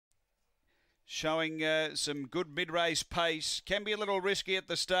showing some good mid-race pace. Can be a little risky at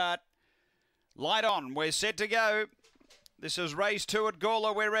the start. Light on. We're set to go. This is race 2 at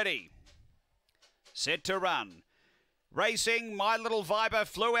Gawler. We're ready. Set to run. Racing, My Little Viper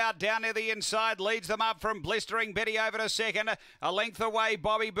flew out down near the inside, leads them up from Blistering Betty over to second. A length away,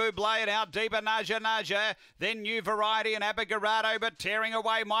 Bobby Buble, and out deeper, Naja. Then New Variety and Abigarado, but tearing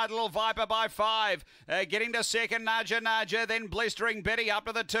away My Little Viper by 5. Getting to second, Naja. Then Blistering Betty up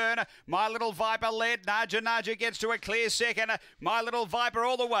to the turn. My Little Viper led. Naja gets to a clear second. My Little Viper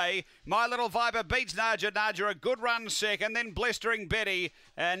all the way. My Little Viper beats Naja. A good run second. Then Blistering Betty.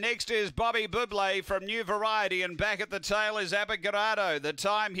 Next is Bobby Buble from New Variety, and back at the tail is Abigarado. The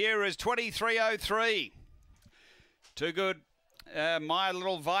time here is 23:03. Too good. My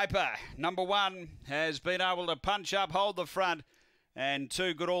Little Viper, number 1, has been able to punch up, hold the front, and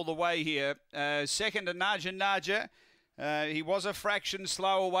too good all the way here. Second to Naja. He was a fraction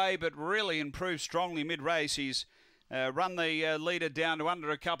slow away, but really improved strongly mid-race. He's run the leader down to under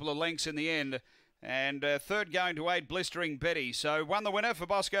a couple of lengths in the end. And third going to 8, Blistering Betty. So won the winner for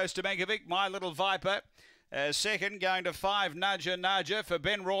Bosco Stamenkovic, My Little Viper. Second going to 5, Naja for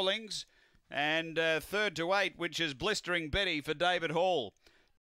Ben Rawlings. And third to 8, which is Blistering Betty for David Hall.